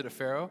describes it to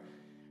Pharaoh.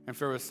 And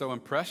Pharaoh is so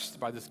impressed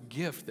by this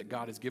gift that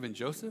God has given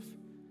Joseph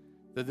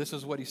that this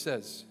is what he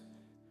says.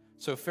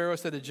 So Pharaoh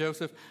said to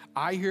Joseph,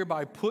 I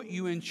hereby put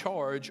you in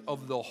charge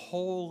of the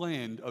whole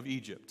land of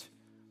Egypt.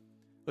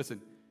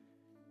 Listen,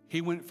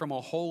 he went from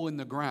a hole in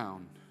the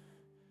ground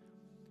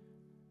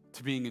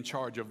to being in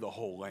charge of the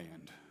whole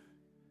land.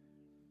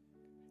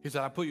 He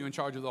said, I put you in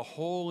charge of the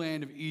whole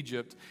land of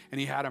Egypt, and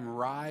he had him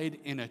ride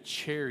in a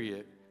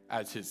chariot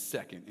as his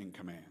second in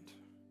command.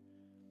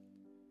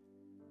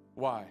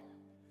 Why?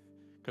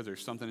 Because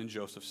there's something in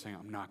Joseph saying,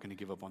 I'm not going to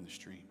give up on this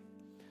dream.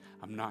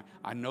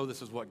 I know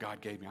this is what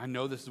God gave me. I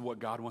know this is what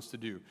God wants to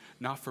do.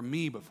 Not for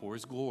me, but for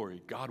his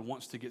glory. God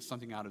wants to get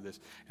something out of this,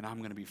 and I'm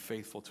going to be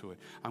faithful to it.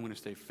 I'm going to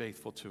stay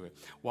faithful to it.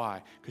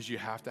 Why? Because you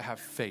have to have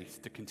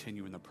faith to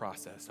continue in the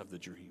process of the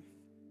dream.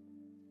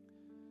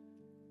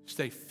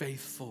 Stay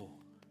faithful.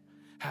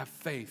 Have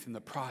faith in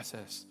the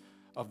process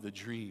of the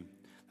dream.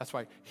 That's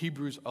why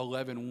Hebrews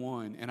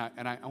 11:1, and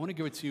I want to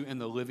give it to you in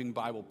the Living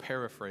Bible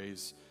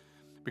paraphrase,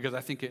 because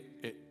I think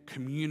it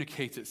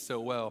communicates it so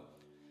well.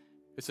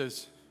 It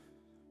says,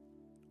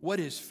 what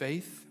is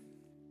faith?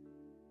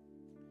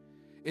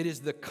 It is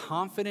the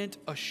confident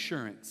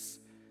assurance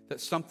that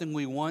something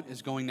we want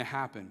is going to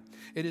happen.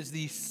 It is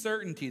the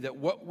certainty that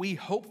what we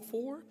hope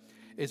for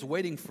is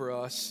waiting for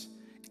us,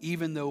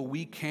 even though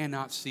we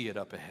cannot see it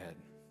up ahead.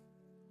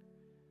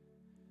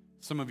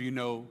 Some of you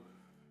know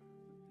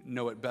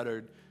it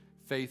better.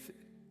 Faith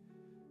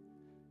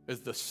is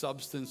the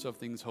substance of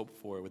things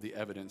hoped for with the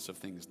evidence of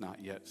things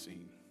not yet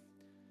seen.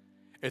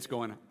 It's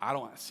going, I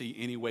don't see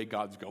any way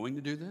God's going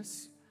to do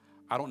this.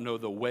 I don't know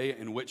the way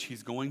in which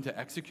he's going to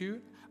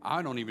execute.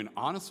 I don't even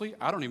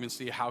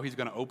see how he's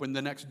going to open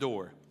the next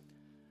door.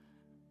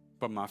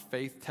 But my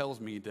faith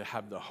tells me to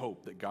have the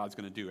hope that God's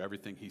going to do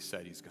everything he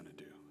said he's going to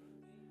do.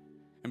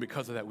 And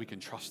because of that, we can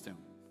trust him.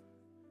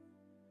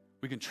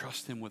 We can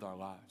trust him with our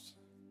lives.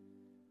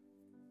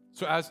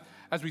 So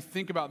as we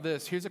think about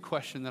this, here's a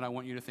question that I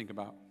want you to think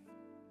about.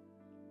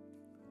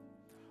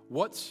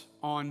 What's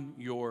on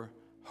your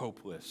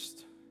hope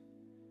list?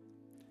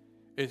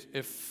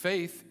 If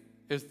faith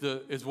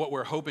is what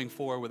we're hoping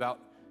for without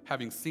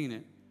having seen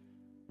it,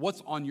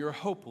 what's on your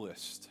hope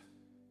list?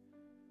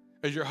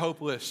 Is your hope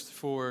list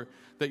for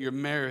that your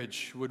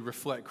marriage would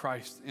reflect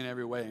Christ in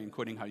every way,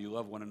 including how you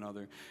love one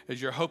another?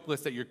 Is your hope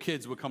list that your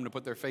kids would come to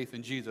put their faith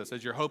in Jesus?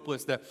 Is your hope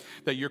list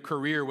that your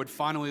career would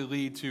finally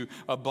lead to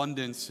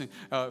abundance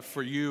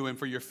for you and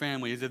for your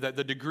family? Is it that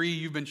the degree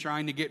you've been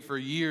trying to get for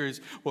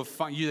years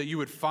that you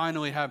would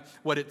finally have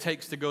what it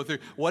takes to go through?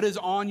 What is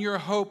on your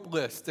hope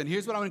list? And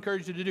here's what I want to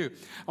encourage you to do.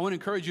 I want to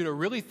encourage you to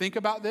really think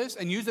about this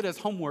and use it as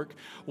homework.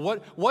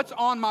 What's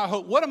on my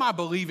hope? What am I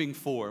believing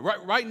for?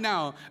 Right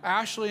now,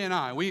 Ashley and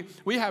I, we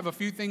have a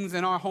few things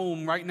in our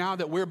home right now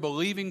that we're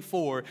believing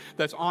for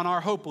that's on our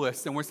hope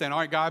list. And we're saying, all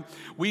right, God,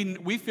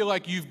 we feel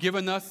like you've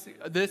given us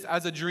this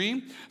as a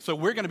dream, so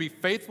we're going to be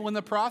faithful in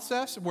the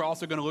process. We're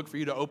also going to look for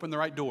you to open the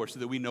right door so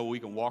that we know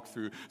we can walk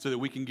through, so that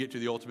we can get to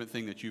the ultimate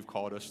thing that you've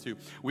called us to.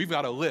 We've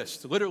got a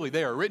list. Literally,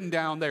 they are written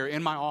down. They are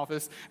in my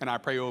office, and I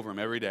pray over them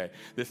every day.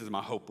 This is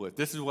my hope list.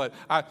 This is what,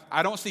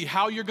 I don't see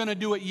how you're going to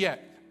do it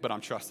yet, but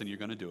I'm trusting you're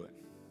going to do it.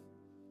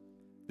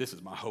 This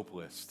is my hope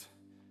list.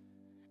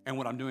 And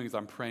what I'm doing is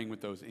I'm praying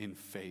with those in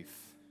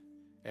faith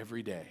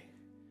every day.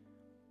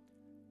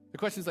 The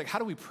question is like, how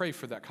do we pray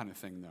for that kind of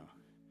thing, though?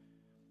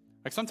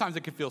 Like sometimes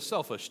it can feel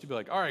selfish to be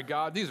like, all right,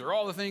 God, these are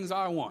all the things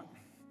I want.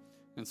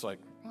 And it's like,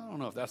 I don't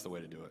know if that's the way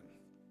to do it.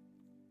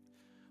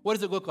 What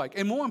does it look like?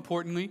 And more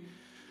importantly,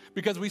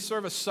 because we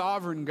serve a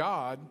sovereign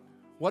God,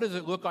 what does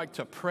it look like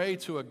to pray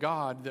to a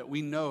God that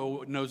we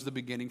know knows the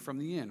beginning from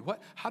the end?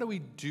 How do we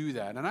do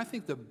that? And I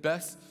think the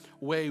best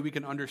way we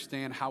can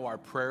understand how our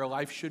prayer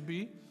life should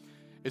be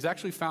is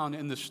actually found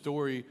in the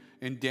story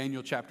in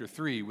Daniel chapter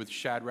 3 with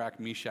Shadrach,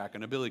 Meshach,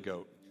 and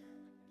Abednego.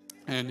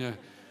 And,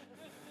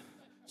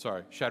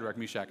 Shadrach,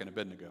 Meshach, and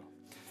Abednego.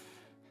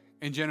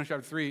 in Genesis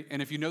chapter 3.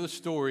 And if you know the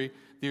story,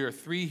 there are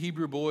 3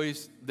 Hebrew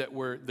boys that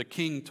the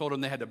king told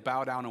them they had to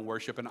bow down and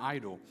worship an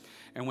idol.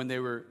 And when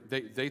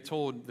they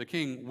told the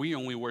king, we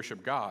only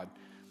worship God.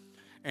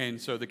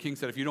 And so the king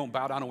said, if you don't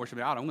bow down and worship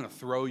the idol, I'm going to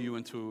throw you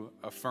into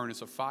a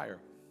furnace of fire.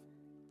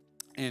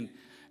 And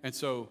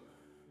so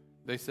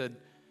they said,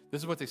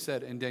 this is what they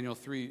said in Daniel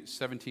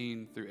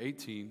 3:17 through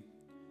 18.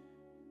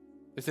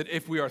 They said,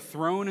 if we are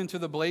thrown into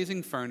the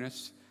blazing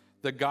furnace,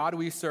 the God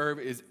we serve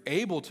is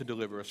able to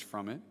deliver us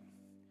from it,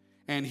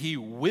 and he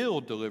will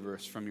deliver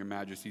us from your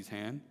majesty's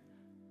hand.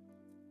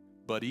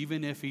 But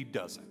even if he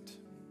doesn't,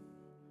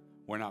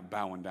 we're not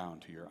bowing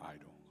down to your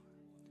idol.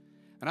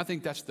 And I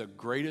think that's the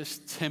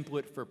greatest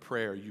template for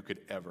prayer you could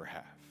ever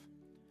have.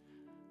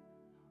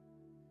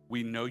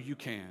 We know you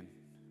can.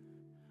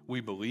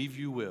 We believe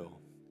you will.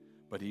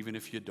 But even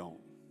if you don't,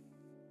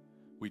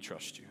 we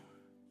trust you.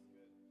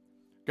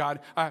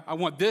 God, I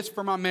want this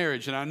for my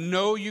marriage, and I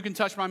know you can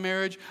touch my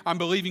marriage. I'm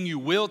believing you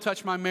will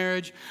touch my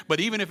marriage, but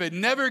even if it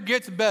never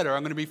gets better,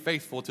 I'm going to be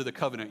faithful to the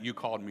covenant you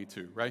called me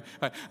to, right?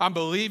 I'm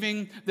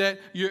believing that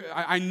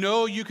I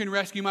know you can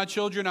rescue my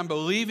children. I'm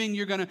believing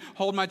you're going to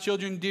hold my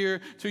children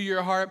dear to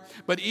your heart,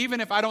 but even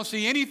if I don't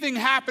see anything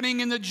happening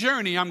in the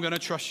journey, I'm going to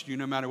trust you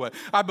no matter what.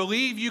 I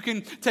believe you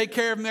can take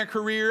care of their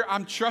career.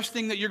 I'm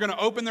trusting that you're going to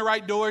open the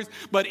right doors,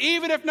 but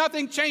even if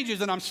nothing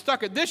changes and I'm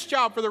stuck at this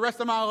job for the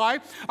rest of my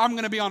life, I'm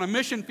going to be on a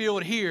mission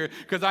field here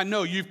because I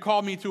know you've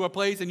called me to a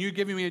place and you've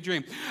given me a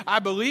dream. I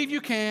believe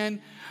you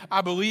can.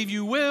 I believe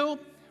you will.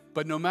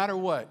 But no matter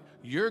what,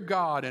 you're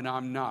God and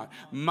I'm not.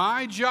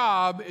 My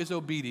job is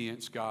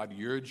obedience, God.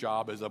 Your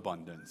job is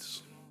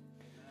abundance.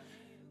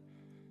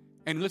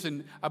 And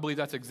listen, I believe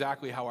that's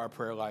exactly how our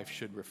prayer life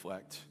should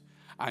reflect.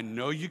 I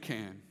know you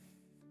can.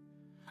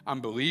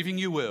 I'm believing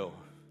you will.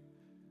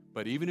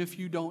 But even if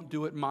you don't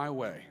do it my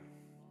way,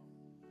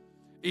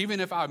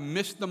 even if I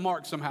missed the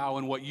mark somehow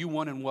in what you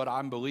want and what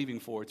I'm believing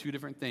for, 2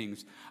 different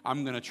things,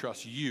 I'm going to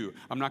trust you.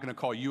 I'm not going to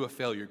call you a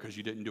failure because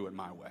you didn't do it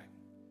my way.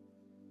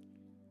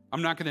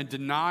 I'm not going to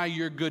deny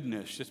your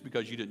goodness just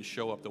because you didn't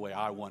show up the way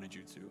I wanted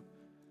you to.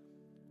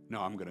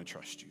 No, I'm going to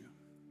trust you.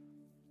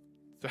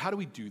 So how do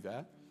we do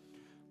that?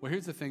 Well,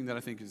 here's the thing that I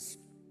think is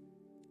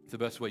the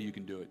best way you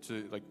can do it. So,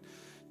 like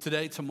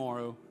today,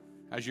 tomorrow,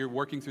 as you're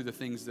working through the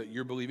things that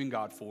you're believing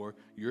God for,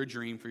 your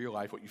dream for your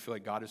life, what you feel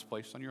like God has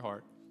placed on your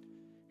heart,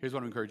 here's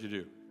what I encourage you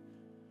to do.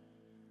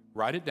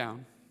 Write it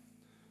down,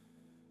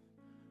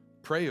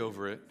 pray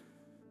over it,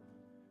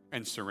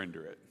 and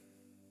surrender it.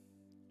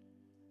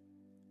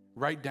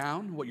 Write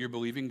down what you're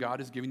believing God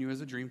has given you as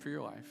a dream for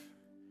your life.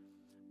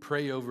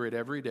 Pray over it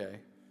every day,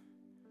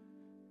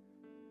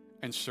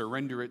 and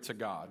surrender it to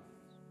God,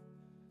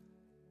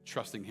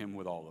 trusting him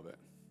with all of it.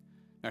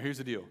 Now, here's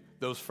the deal.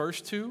 Those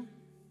first 2,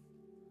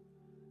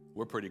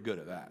 we're pretty good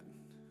at that.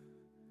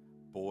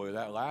 Boy,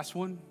 that last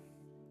one,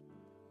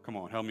 come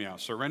on, help me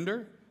out.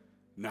 Surrender?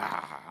 Nah,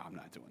 I'm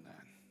not doing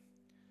that.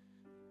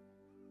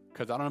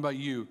 Because I don't know about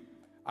you,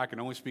 I can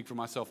only speak for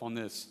myself on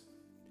this.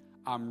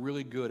 I'm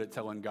really good at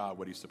telling God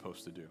what he's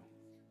supposed to do.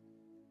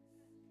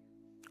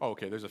 Oh,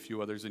 okay, there's a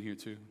few others in here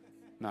too.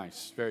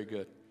 Nice, very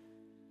good.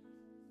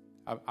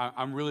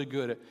 I'm really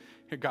good at,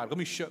 here, God, let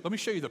me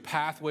show you the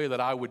pathway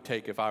that I would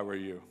take if I were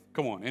you.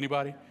 Come on,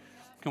 anybody?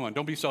 Come on,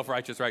 don't be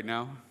self-righteous right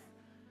now.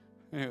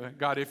 Anyway,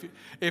 God,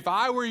 if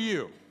I were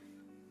you,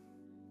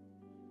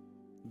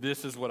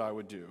 this is what I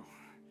would do.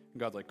 And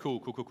God's like, cool.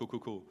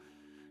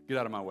 Get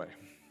out of my way.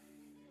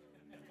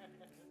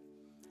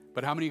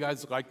 But how many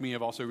guys like me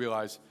have also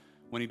realized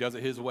when he does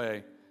it his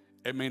way,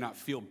 it may not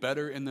feel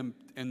better in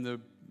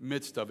the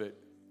midst of it,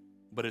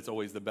 but it's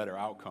always the better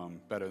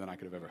outcome, better than I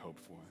could have ever hoped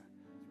for.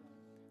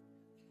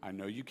 I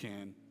know you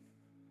can.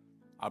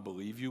 I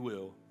believe you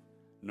will.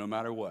 No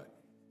matter what,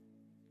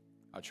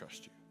 I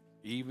trust you.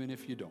 Even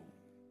if you don't.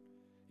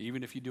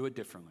 Even if you do it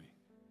differently,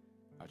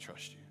 I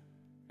trust you.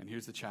 And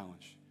here's the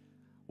challenge.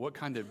 What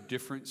kind of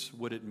difference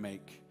would it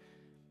make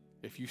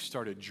if you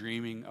started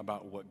dreaming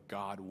about what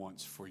God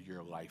wants for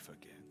your life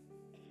again?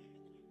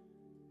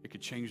 It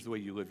could change the way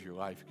you live your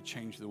life. It could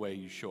change the way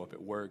you show up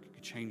at work. It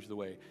could change the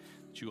way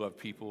that you love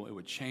people. It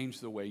would change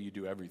the way you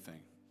do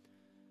everything.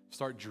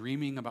 Start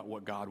dreaming about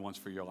what God wants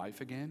for your life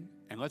again,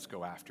 and let's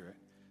go after it.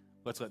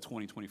 Let's let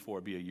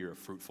 2024 be a year of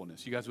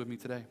fruitfulness. You guys with me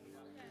today?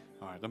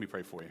 All right, let me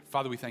pray for you.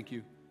 Father, we thank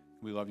you.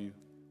 We love you.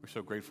 We're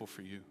so grateful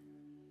for you.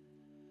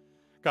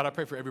 God, I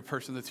pray for every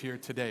person that's here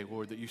today,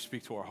 Lord, that you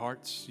speak to our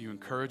hearts. You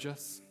encourage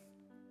us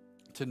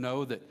to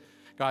know that,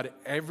 God,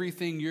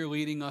 everything you're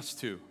leading us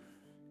to,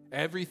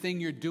 everything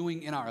you're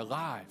doing in our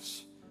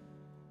lives,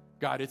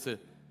 God, it's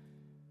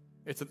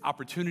an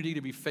opportunity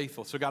to be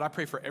faithful. So, God, I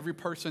pray for every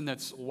person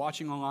that's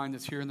watching online,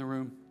 that's here in the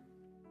room,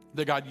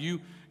 that, God,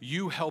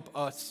 you help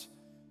us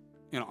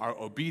in our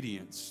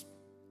obedience,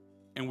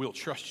 and we'll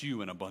trust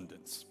you in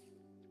abundance.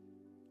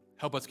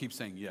 Help us keep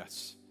saying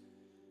yes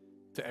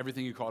to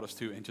everything you called us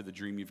to and to the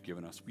dream you've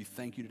given us. We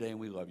thank you today and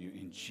we love you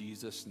in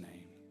Jesus'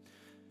 name.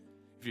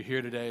 If you're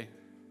here today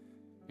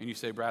and you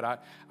say, Brad,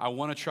 I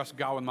want to trust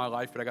God with my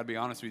life, but I got to be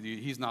honest with you,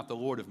 he's not the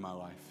Lord of my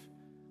life.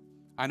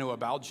 I know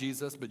about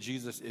Jesus, but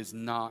Jesus is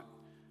not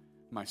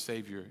my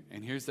Savior.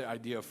 And here's the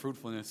idea of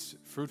fruitfulness.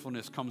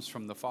 Fruitfulness comes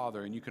from the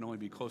Father, and you can only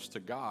be close to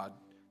God,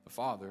 the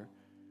Father,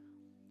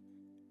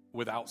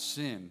 without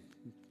sin.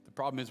 The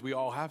problem is we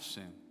all have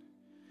sin.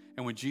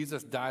 And when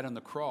Jesus died on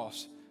the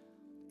cross,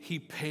 he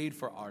paid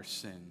for our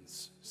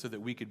sins so that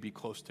we could be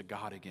close to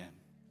God again.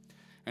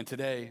 And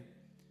today,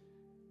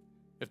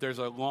 if there's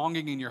a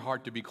longing in your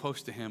heart to be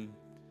close to him,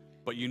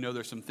 but you know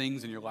there's some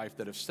things in your life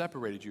that have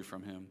separated you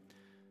from him,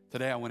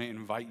 today I want to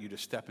invite you to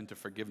step into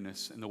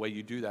forgiveness. And the way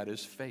you do that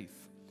is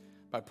faith,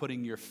 by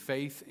putting your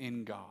faith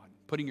in God,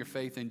 putting your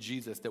faith in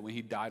Jesus, that when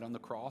he died on the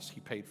cross, he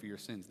paid for your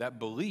sins. That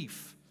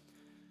belief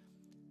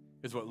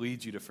is what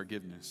leads you to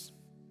forgiveness.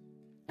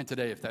 And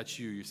today, if that's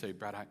you, you say,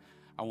 Brad,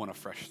 I want a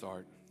fresh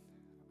start.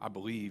 I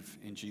believe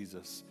in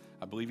Jesus.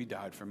 I believe he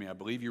died for me. I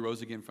believe he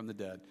rose again from the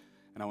dead,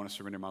 and I want to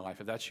surrender my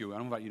life. If that's you, I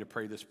invite you to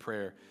pray this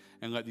prayer,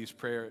 and let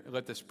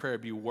this prayer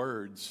be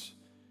words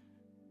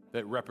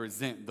that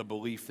represent the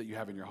belief that you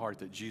have in your heart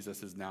that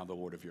Jesus is now the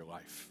Lord of your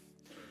life.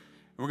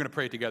 And we're going to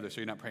pray together, so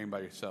you're not praying by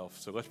yourself.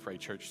 So let's pray,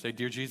 church. Say,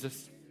 Dear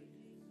Jesus,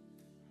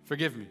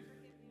 forgive me.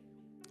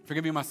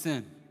 Forgive me of my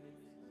sin.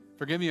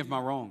 Forgive me of my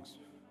wrongs.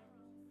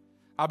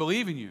 I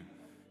believe in you.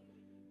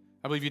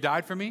 I believe you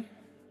died for me.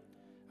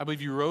 I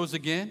believe you rose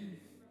again.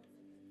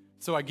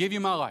 So I give you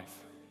my life.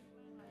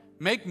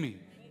 Make me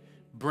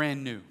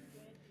brand new.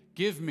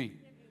 Give me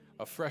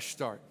a fresh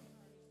start,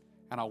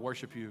 and I'll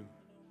worship you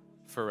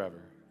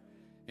forever.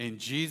 In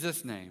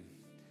Jesus' name,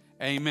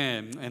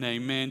 amen and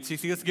amen.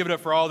 TC, let's give it up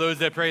for all those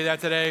that pray that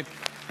today,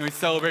 and we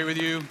celebrate with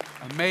you.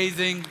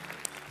 Amazing.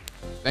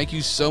 Thank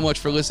you so much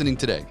for listening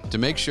today. To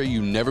make sure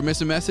you never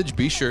miss a message,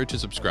 be sure to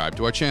subscribe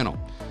to our channel.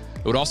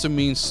 It would also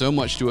mean so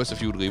much to us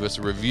if you would leave us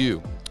a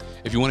review.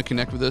 If you want to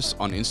connect with us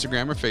on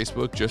Instagram or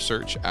Facebook, just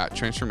search at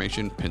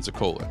Transformation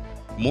Pensacola.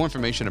 For more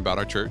information about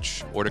our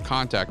church or to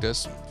contact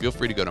us, feel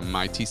free to go to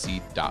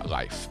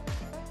mytc.life.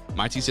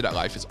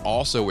 MyTC.life is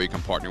also where you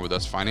can partner with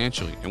us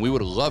financially, and we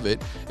would love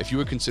it if you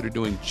would consider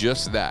doing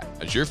just that,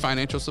 as your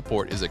financial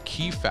support is a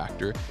key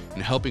factor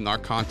in helping our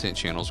content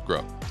channels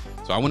grow.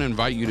 So I want to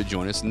invite you to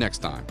join us next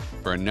time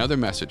for another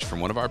message from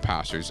one of our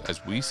pastors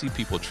as we see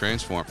people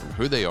transform from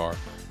who they are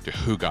to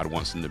who God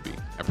wants them to be.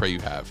 I pray you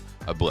have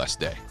a blessed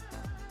day.